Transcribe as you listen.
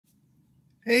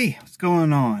Hey, what's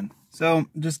going on? So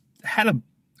just had a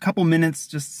couple minutes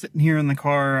just sitting here in the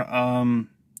car,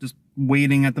 just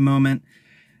waiting at the moment.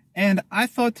 And I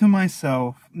thought to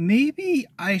myself, maybe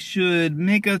I should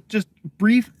make a just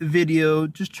brief video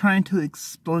just trying to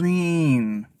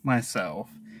explain myself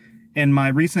and my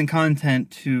recent content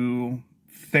to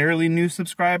fairly new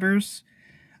subscribers.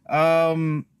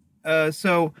 So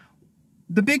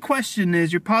the big question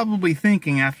is, you're probably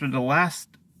thinking after the last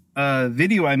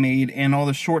video I made and all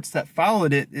the shorts that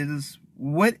followed it is,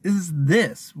 what is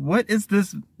this? What is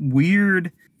this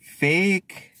weird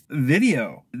fake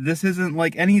video? This isn't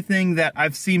like anything that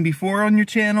I've seen before on your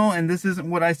channel, and this isn't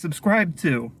what I subscribe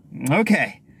to.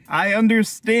 Okay, I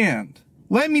understand.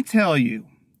 Let me tell you,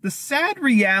 the sad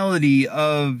reality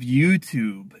of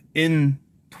YouTube in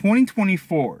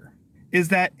 2024 is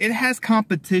that it has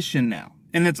competition now.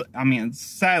 And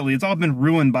sadly, it's all been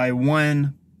ruined by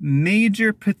one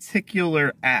major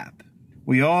particular app.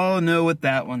 We all know what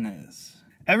that one is.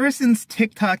 Ever since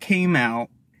TikTok came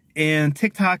out and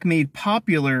TikTok made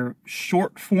popular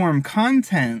short form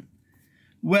content,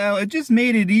 well, it just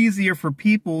made it easier for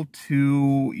people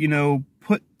to,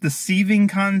 put deceiving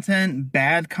content,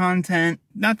 bad content.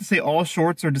 Not to say all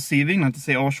shorts are deceiving, not to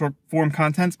say all short form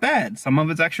content's bad. Some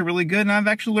of it's actually really good, and I've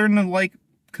actually learned to like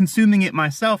consuming it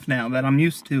myself now that I'm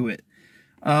used to it.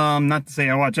 Not to say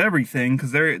I watch everything,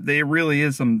 because there really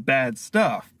is some bad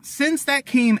stuff. Since that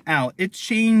came out, it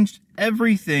changed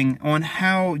everything on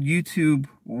how YouTube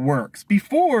works.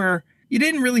 Before, you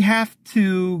didn't really have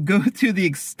to go to the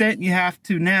extent you have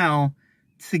to now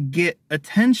to get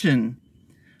attention.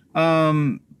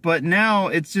 But now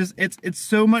it's just, it's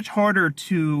so much harder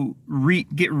to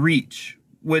get reach,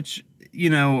 which,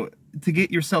 to get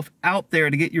yourself out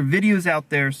there, to get your videos out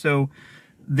there so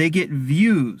they get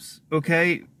views,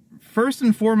 okay? First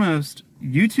and foremost,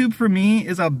 YouTube for me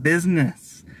is a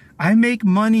business. I make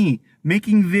money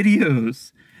making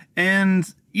videos. And,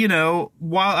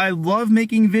 while I love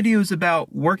making videos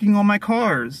about working on my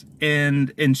cars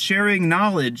and sharing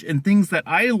knowledge and things that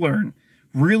I learn,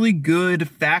 really good,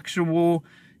 factual,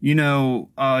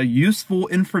 useful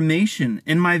information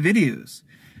in my videos,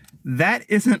 that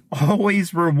isn't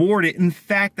always rewarded. In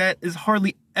fact, that is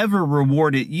hardly ever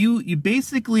rewarded. You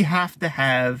basically have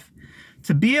to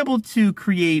be able to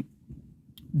create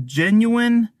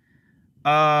genuine,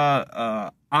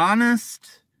 honest,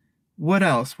 what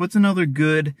else? What's another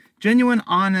good, genuine,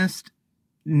 honest,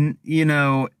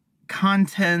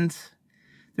 content.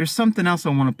 There's something else I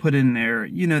want to put in there,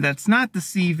 that's not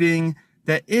deceiving,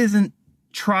 that isn't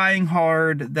trying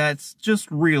hard, that's just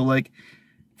real. Like,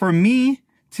 for me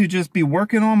to just be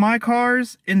working on my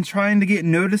cars and trying to get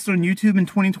noticed on YouTube in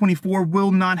 2024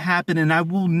 will not happen, and I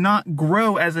will not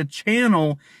grow as a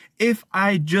channel if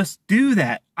I just do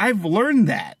that. I've learned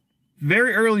that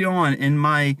very early on in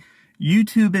my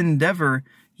YouTube endeavor.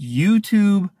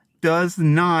 YouTube does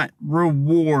not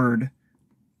reward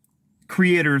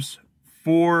creators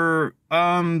for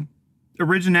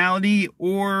originality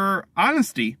or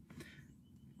honesty.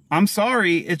 I'm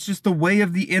sorry, it's just the way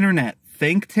of the internet.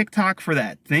 Thank TikTok for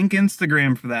that. Thank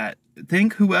Instagram for that.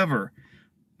 Thank whoever,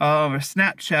 or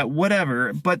Snapchat,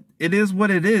 whatever. But it is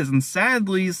what it is. And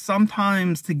sadly,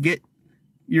 sometimes to get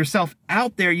yourself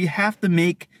out there, you have to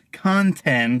make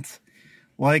content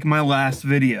like my last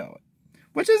video,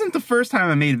 which isn't the first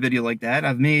time I made a video like that.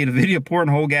 I've made a video pouring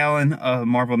a whole gallon of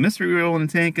Marvel Mystery Oil in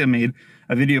the tank. I made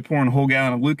a video pouring a whole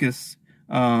gallon of Lucas,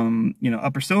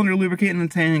 upper cylinder lubricant in the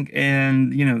tank.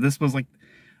 And, this was like,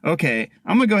 okay,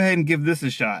 I'm gonna go ahead and give this a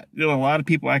shot. A lot of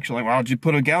people actually like, well, did you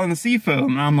put a gallon of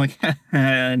seafoam? And I'm like,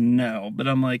 no. But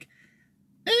I'm like,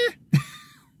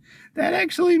 that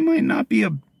actually might not be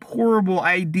a horrible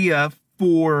idea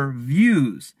for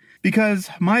views, because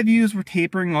my views were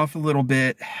tapering off a little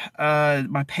bit.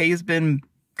 My pay has been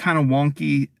kind of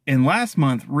wonky, and last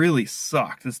month really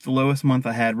sucked. It's the lowest month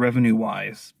I had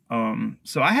revenue-wise.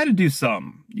 So I had to do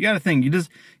something. You got to think,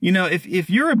 if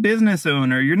you're a business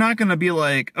owner, you're not going to be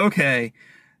like, okay,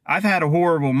 I've had a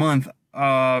horrible month.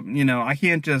 I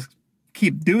can't just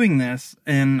keep doing this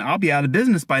and I'll be out of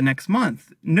business by next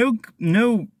month.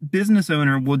 No business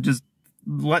owner will just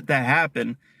let that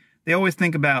happen. They always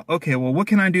think about, okay, well, what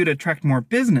can I do to attract more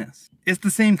business? It's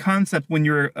the same concept when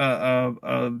you're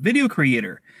a video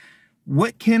creator.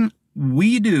 What can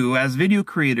we do as video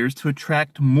creators to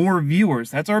attract more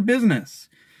viewers? That's our business.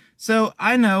 So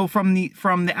I know from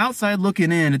the outside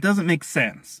looking in, it doesn't make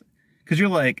sense, because you're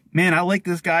like, man, I like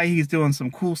this guy. He's doing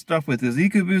some cool stuff with his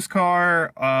EcoBoost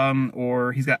car,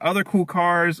 or he's got other cool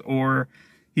cars, or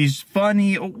he's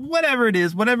funny, or whatever it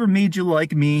is, whatever made you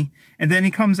like me. And then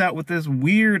he comes out with this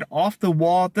weird off the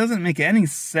wall, doesn't make any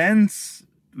sense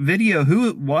video?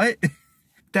 Who, what?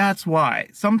 That's why.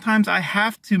 Sometimes I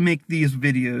have to make these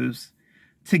videos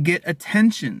to get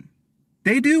attention.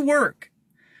 They do work.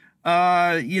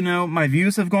 You know, my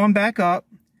views have gone back up.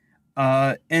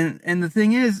 And the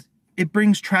thing is, it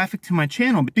brings traffic to my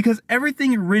channel because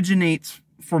everything originates,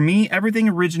 for me, everything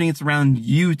originates around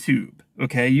YouTube.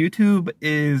 Okay. YouTube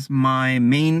is my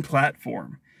main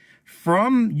platform.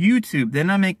 From YouTube, then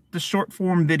I make the short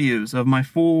form videos of my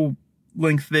full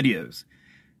length videos.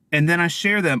 And then I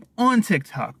share them on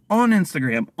TikTok, on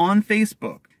Instagram, on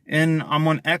Facebook. And I'm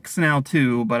on X now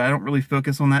too, but I don't really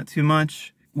focus on that too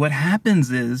much. What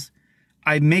happens is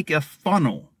I make a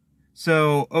funnel.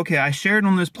 So, okay, I share it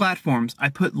on those platforms. I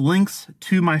put links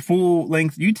to my full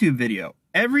length YouTube video.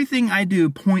 Everything I do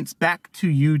points back to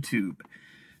YouTube.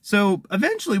 So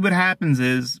eventually what happens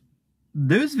is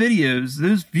those videos,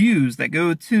 those views that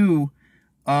go to,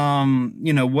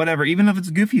 you know, whatever, even if it's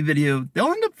a goofy video, they'll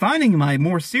end up finding my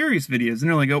more serious videos. And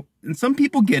they're like, oh, and some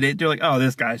people get it. They're like, oh,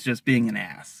 this guy's just being an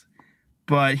ass,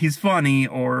 but he's funny,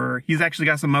 or he's actually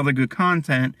got some other good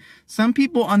content. Some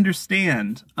people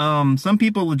understand. Some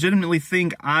people legitimately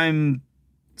think I'm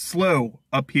slow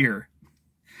up here.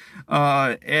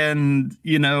 And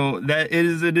you know, that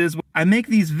it is. I make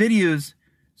these videos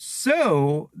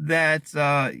so that,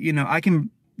 you know, I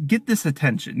can get this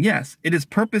attention. Yes, it is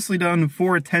purposely done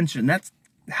for attention. That's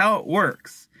how it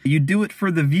works. You do it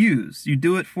for the views. You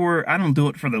do it for, I don't do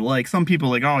it for the likes. Some people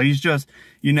are like, oh, he's just,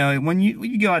 you know, when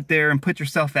you go out there and put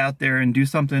yourself out there and do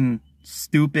something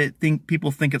stupid, people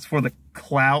think it's for the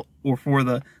clout or for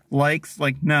the likes.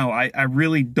 Like, no, I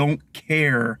really don't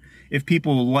care if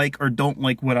people like or don't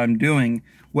like what I'm doing.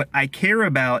 What I care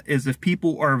about is if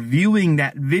people are viewing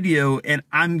that video and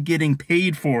I'm getting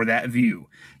paid for that view.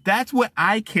 That's what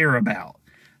I care about.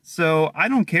 So I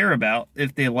don't care about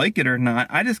if they like it or not.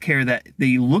 I just care that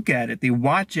they look at it, they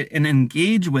watch it, and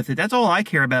engage with it. That's all I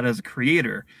care about as a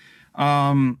creator.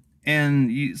 And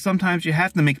sometimes you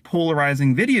have to make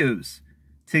polarizing videos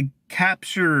to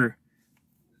capture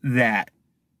that.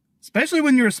 Especially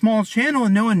when you're a small channel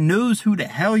and no one knows who the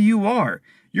hell you are.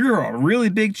 You're a really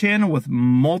big channel with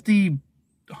million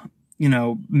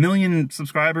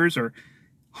subscribers or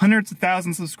hundreds of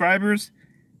thousands of subscribers.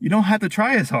 You don't have to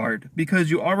try as hard because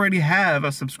you already have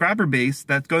a subscriber base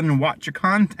that's going to watch your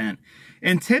content.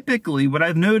 And typically what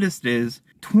I've noticed is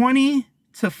 20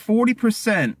 to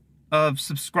 40% of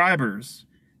subscribers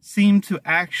seem to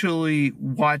actually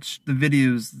watch the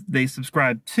videos they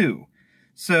subscribe to.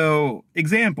 So,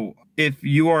 example, if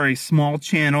you are a small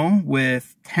channel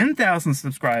with 10,000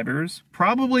 subscribers,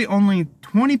 probably only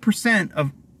 20%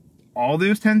 of all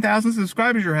those 10,000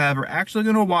 subscribers you have are actually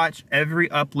going to watch every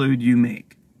upload you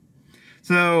make.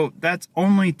 So that's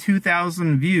only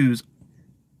 2,000 views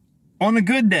on a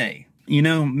good day. You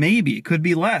know, maybe it could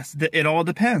be less. It all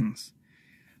depends.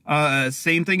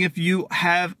 Same thing if you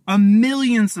have 1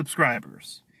 million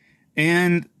subscribers.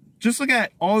 And just look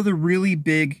at all the really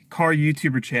big car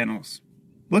YouTuber channels.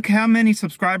 Look how many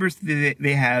subscribers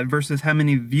they have versus how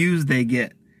many views they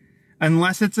get.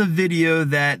 Unless it's a video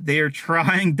that they are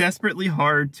trying desperately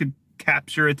hard to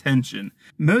capture attention.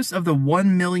 Most of the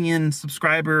 1 million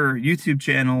subscriber YouTube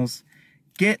channels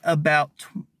get about,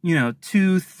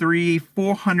 2, 3,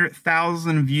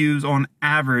 400,000 views on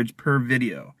average per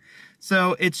video.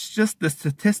 So it's just the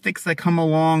statistics that come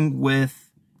along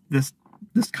with this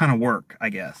kind of work, I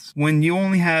guess. When you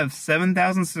only have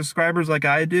 7,000 subscribers like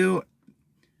I do,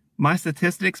 my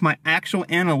statistics, my actual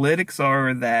analytics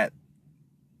are that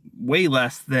way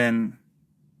less than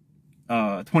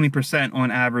 20%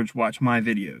 on average watch my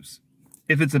videos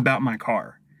if it's about my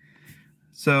car.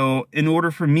 So in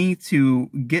order for me to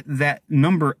get that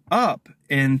number up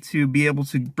and to be able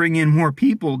to bring in more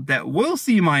people that will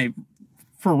see my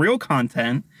for real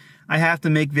content, I have to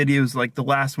make videos like the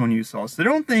last one you saw. So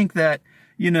don't think that,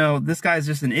 this guy's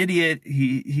just an idiot.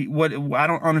 I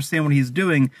don't understand what he's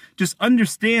doing. Just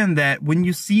understand that when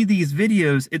you see these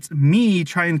videos, it's me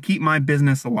trying to keep my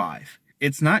business alive.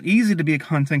 It's not easy to be a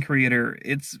content creator.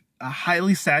 It's a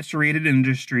highly saturated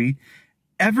industry.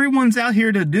 Everyone's out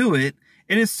here to do it.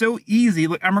 It is so easy.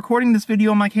 Look, I'm recording this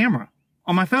video on my camera,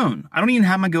 on my phone. I don't even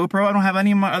have my GoPro. I don't have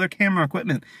any of my other camera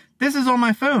equipment. This is on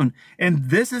my phone. And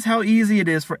this is how easy it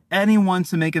is for anyone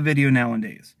to make a video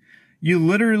nowadays. You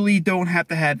literally don't have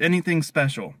to have anything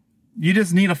special. You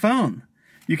just need a phone.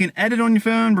 You can edit on your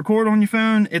phone, record on your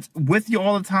phone. It's with you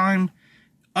all the time.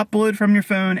 Upload from your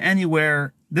phone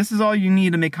anywhere. This is all you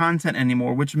need to make content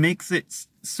anymore, which makes it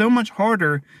so much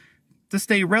harder to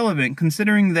stay relevant,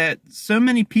 considering that so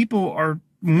many people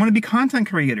want to be content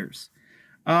creators.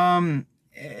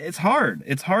 It's hard.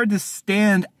 It's hard to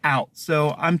stand out.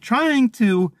 So I'm trying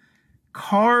to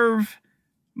carve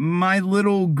my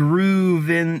little groove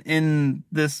in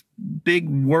this big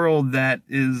world that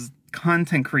is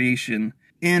content creation.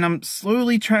 And I'm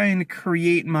slowly trying to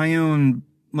create my own,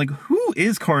 like, who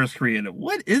is Karz Kreated?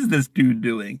 What is this dude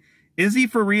doing? Is he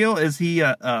for real? Is he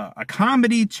a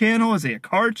comedy channel? Is he a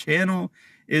car channel?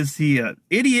 Is he an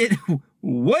idiot?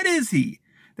 What is he?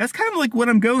 That's kind of like what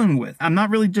I'm going with. I'm not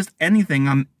really just anything,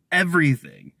 I'm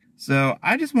everything. So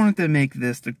I just wanted to make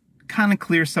this to kind of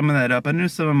clear some of that up. I know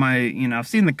some of my, I've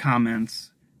seen the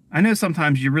comments. I know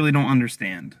sometimes you really don't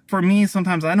understand. For me,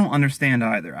 sometimes I don't understand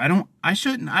either. I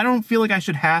don't feel like I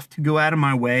should have to go out of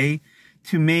my way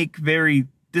to make very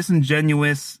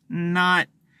disingenuous, not,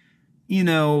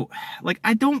 like,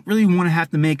 I don't really want to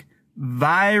have to make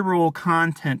viral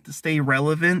content to stay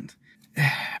relevant,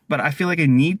 but I feel like I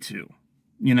need to,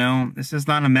 this is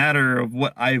not a matter of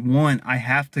what I want. I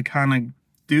have to kind of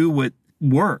do what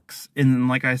works. And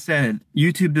like I said,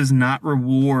 YouTube does not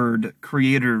reward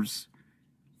creators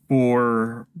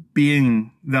for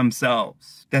being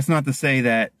themselves. That's not to say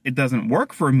that it doesn't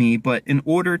work for me, but in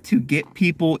order to get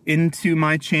people into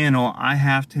my channel, I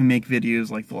have to make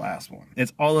videos like the last one.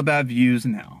 It's all about views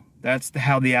now. That's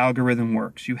how the algorithm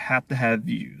works. You have to have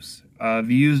views.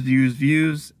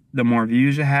 Views. The more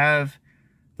views you have,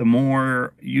 the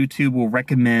more YouTube will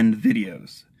recommend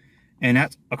videos. And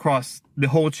that's across the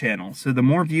whole channel. So the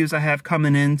more views I have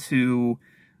coming into,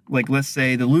 like, let's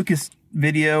say the Lucas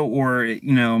video, or,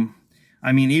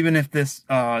 even if this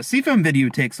Seafoam video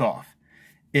takes off,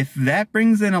 if that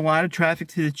brings in a lot of traffic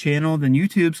to the channel, then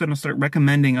YouTube's going to start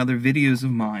recommending other videos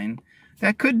of mine.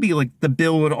 That could be like the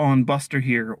build on Buster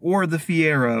here, or the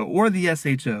Fiero, or the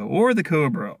SHO, or the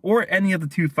Cobra, or any of the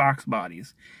 2 Fox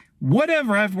bodies.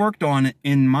 Whatever I've worked on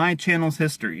in my channel's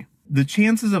history, the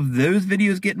chances of those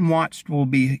videos getting watched will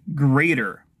be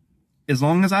greater as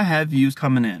long as I have views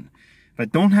coming in. If I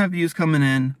don't have views coming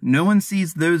in, no one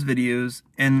sees those videos,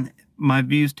 and my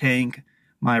views tank,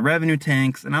 my revenue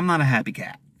tanks, and I'm not a happy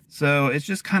cat. So it's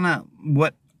just kind of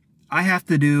what I have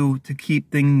to do to keep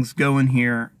things going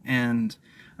here, and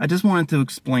I just wanted to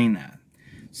explain that.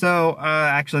 So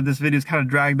actually this video's kind of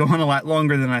dragged on a lot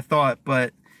longer than I thought,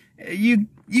 but you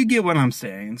get what I'm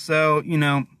saying. So,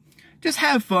 just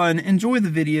have fun, enjoy the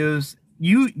videos.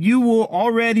 You will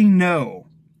already know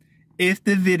if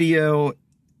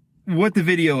what the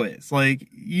video is. Like,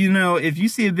 if you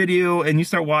see a video and you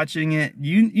start watching it,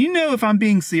 you know if I'm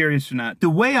being serious or not. The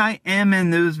way I am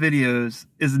in those videos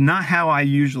is not how I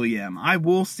usually am. I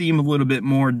will seem a little bit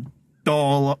more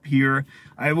dull up here.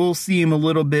 I will seem a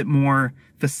little bit more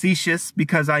facetious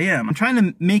because I am. I'm trying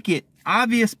to make it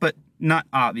obvious, but not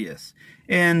obvious.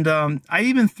 And I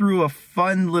even threw a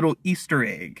fun little Easter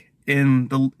egg in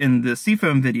the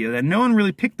Seafoam video that no one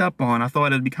really picked up on. I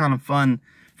thought it'd be kind of fun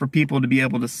for people to be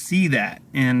able to see that,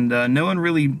 and no one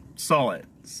really saw it.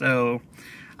 So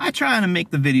I try to make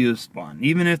the videos fun,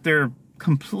 even if they're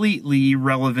completely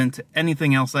irrelevant to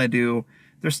anything else I do.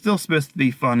 They're still supposed to be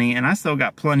funny, and I still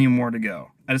got plenty more to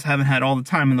go. I just haven't had all the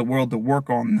time in the world to work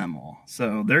on them all.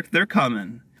 So they're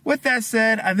coming. With that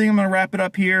said, I think I'm gonna wrap it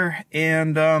up here,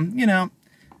 and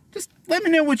just let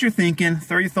me know what you're thinking.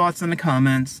 Throw your thoughts in the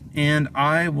comments, and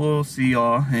I will see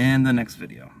y'all in the next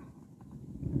video.